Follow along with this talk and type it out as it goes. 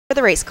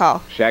the race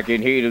call.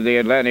 Second heat of the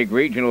Atlantic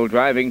Regional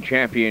Driving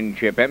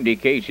Championship. MD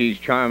Casey's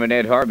Charm and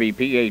Ed Harvey,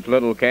 PH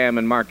Little Cam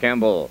and Mark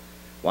Campbell.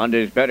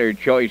 Wanda's Better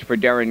Choice for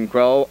Darren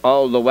Crow,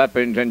 All the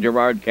Weapons and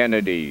Gerard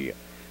Kennedy.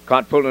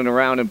 Caught fooling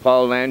around in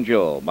Paul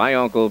Langell. My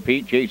Uncle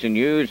Pete, Jason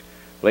Hughes,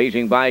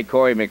 blazing by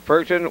Corey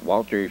McPherson.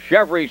 Walter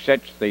Chevry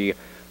sets the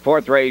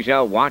fourth race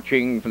out,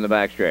 watching from the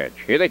backstretch.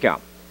 Here they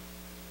come.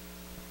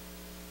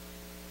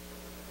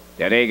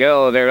 There they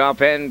go. They're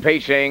up and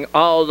pacing.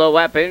 All the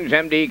Weapons.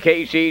 MD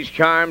Casey's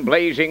Charm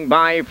blazing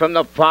by from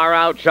the far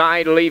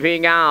outside,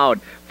 leaving out.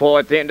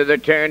 Fourth into the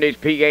turn is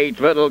PH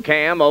Little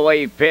Cam.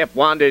 Away fifth,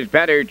 Wanda's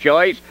Better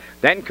Choice.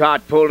 Then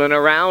caught fooling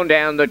around,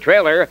 and the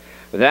trailer,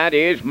 that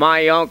is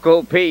My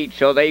Uncle Pete.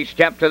 So they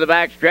step to the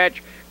backstretch.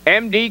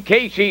 MD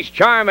Casey's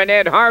Charm and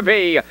Ed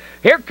Harvey.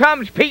 Here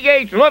comes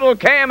PH Little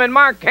Cam and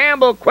Mark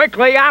Campbell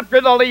quickly after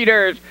the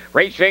leaders.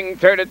 Racing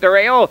third at the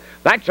rail.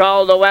 That's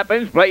All the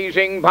Weapons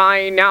blazing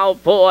by now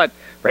fourth.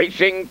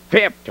 Racing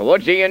fifth.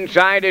 Towards the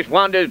inside is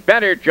Wanda's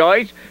Better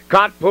Choice.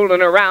 Caught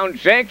fooling around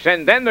sixth.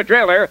 And then the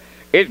trailer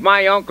is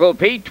My Uncle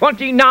Pete,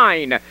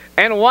 29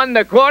 and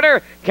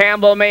 1/4.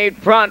 Campbell made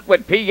front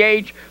with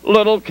PH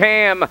Little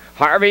Cam.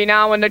 Harvey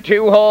now in the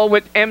 2-hole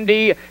with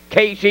MD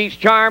Casey's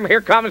Charm.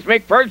 Here comes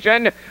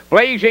McPherson,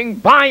 blazing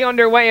by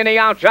underway in the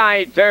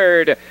outside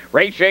third.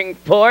 Racing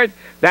fourth,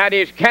 that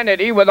is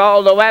Kennedy with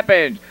All the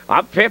Weapons.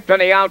 Up fifth on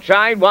the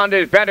outside,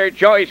 Wanda's Better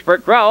Choice for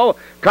Crow.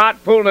 Caught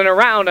fooling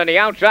around on the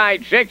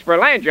outside sixth for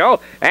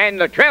Langell. And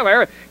the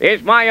trailer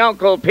is My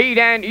Uncle Pete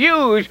and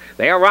Hughes.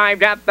 They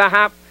arrived at the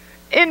half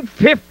in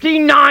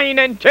 59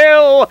 and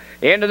 2.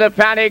 Into the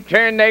paddock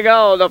turn they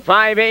go. The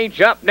 5/8's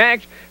up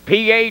next.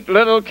 P8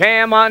 Little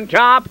Cam on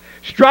top.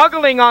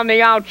 Struggling on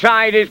the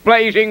outside is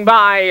blazing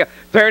by.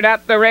 Third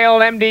up the rail,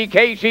 MD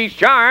Casey's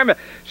Charm.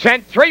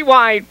 Sent 3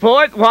 wide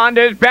fourth,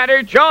 Wanda's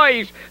Better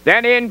Choice.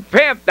 Then in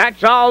fifth,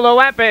 that's All the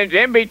Weapons.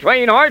 In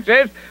between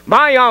horses,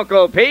 My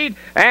Uncle Pete.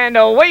 And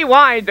away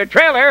wide the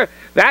trailer.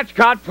 That's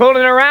caught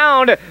fooling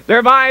around.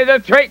 They're by the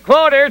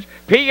 3/4.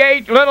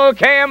 P8 Little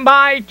Cam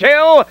by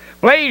 2.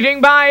 Blazing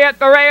by at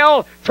the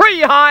rail.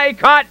 3 high,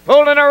 caught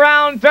fooling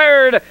around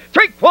third.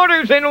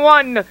 3/4 in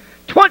 1.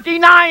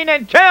 29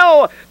 and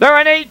 2. They're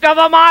an 1/8 of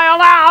a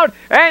mile out.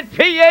 And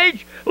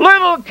PH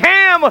Little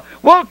Cam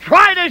will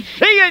try to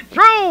see it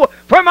through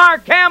for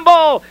Mark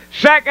Campbell.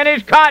 Second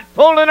is caught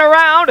fooling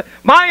around.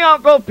 My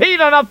Uncle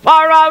Pete on the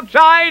far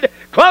outside,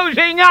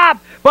 closing up.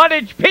 But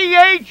it's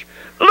PH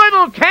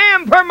Little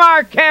Cam for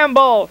Mark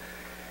Campbell.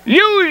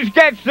 Hughes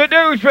gets the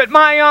deuce with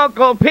My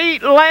Uncle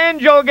Pete.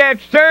 Langell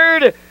gets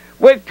third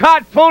with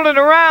caught fooling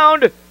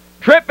around.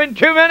 Trip in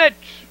 2 minutes,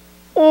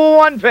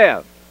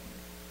 1/5.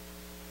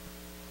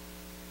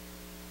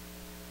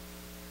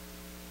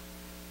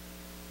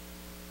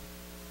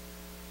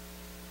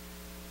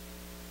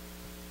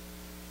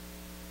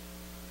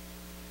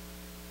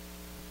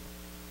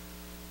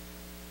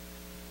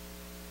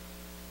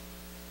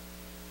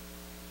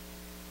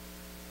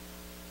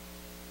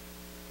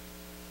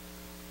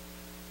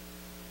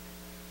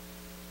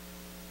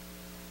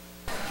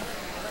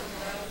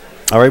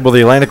 All right, well,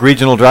 the Atlantic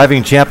Regional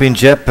Driving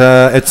Championship,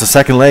 it's the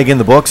second leg in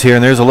the books here,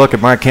 and there's a look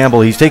at Mark Campbell.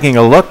 He's taking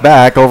a look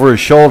back over his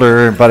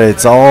shoulder, but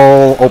it's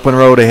all open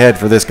road ahead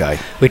for this guy.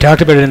 We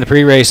talked about it in the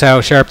pre-race, how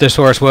sharp this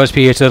horse was.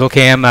 PH Little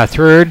Cam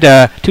third,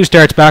 2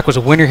 starts back, was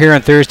a winner here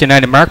on Thursday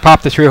night, and Mark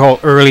popped the 3-hole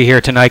early here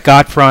tonight,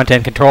 got front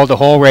and controlled the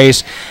whole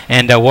race,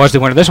 and was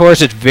the winner. This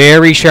horse is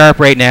very sharp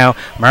right now.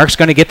 Mark's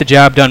going to get the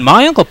job done.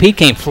 My Uncle Pete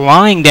came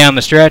flying down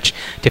the stretch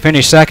to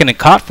finish second and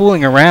caught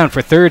fooling around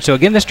for third, so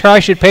again, this try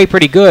should pay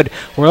pretty good.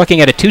 We're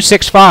looking at a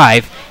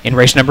 2.65 in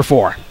race number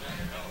 4.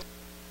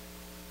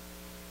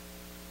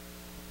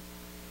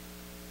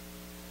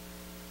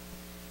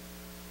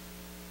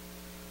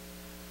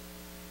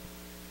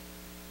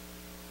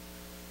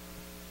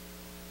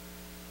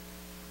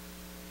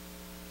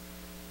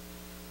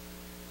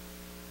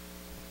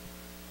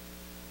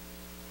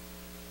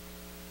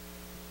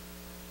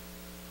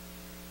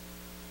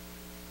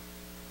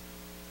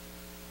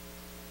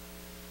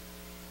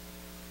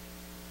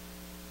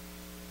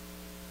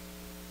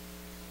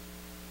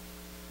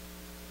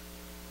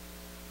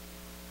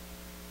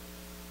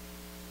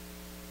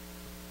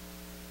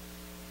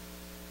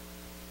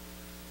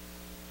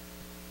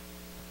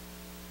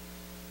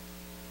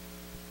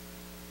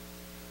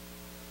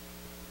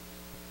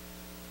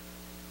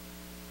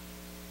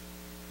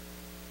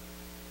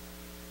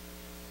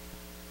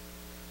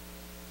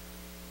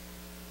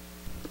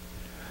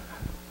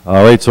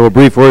 All right, so a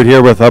brief word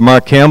here with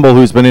Mark Campbell,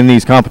 who's been in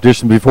these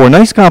competitions before.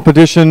 Nice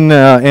competition,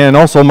 and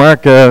also,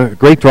 Mark,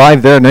 great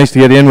drive there. Nice to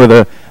get in with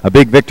a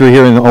big victory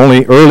here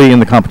only early in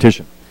the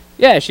competition.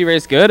 Yeah, she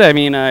raced good. I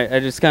mean, I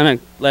just kind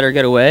of let her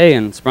get away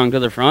and sprung to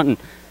the front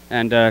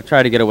and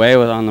tried to get away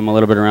on them a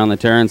little bit around the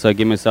turn, so I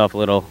give myself a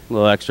little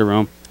extra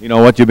room. You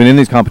know what? You've been in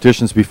these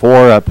competitions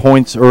before.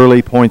 Points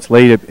early, points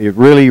late. It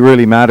really,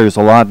 really matters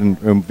a lot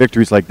in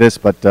victories like this,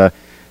 but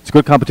it's a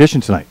good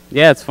competition tonight.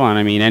 Yeah, it's fun.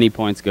 I mean, any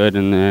point's good,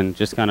 and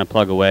just kind of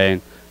plug away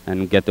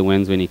and get the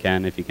wins when you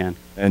can, if you can.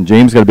 And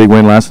James got a big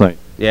win last night.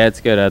 Yeah,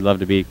 it's good. I'd love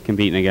to be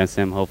competing against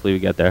him. Hopefully we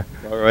get there.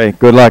 All right,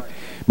 good luck.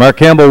 Mark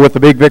Campbell with the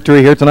big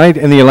victory here tonight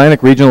in the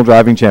Atlantic Regional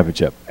Driving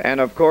Championship. And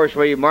of course,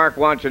 Mark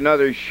wants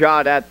another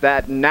shot at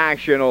that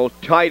national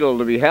title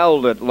to be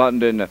held at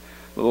London a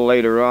little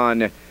later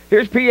on.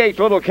 Here's PH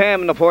Little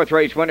Cam in the 4th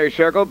race winner's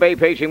circle. Bay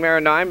Pacing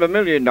Maritime, the $1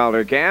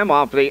 million Cam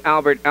off the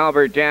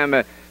Albert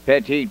Dam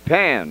Petite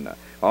Pan.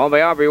 All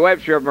by Aubrey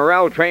Webster of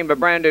Morel, trained by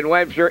Brandon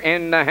Webster,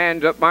 in the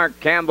hands of Mark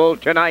Campbell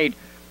tonight.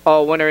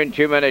 All winner in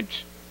 2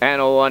 minutes and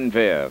a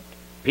 1/5.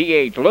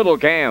 PH Little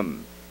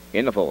Cam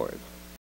in the 4th.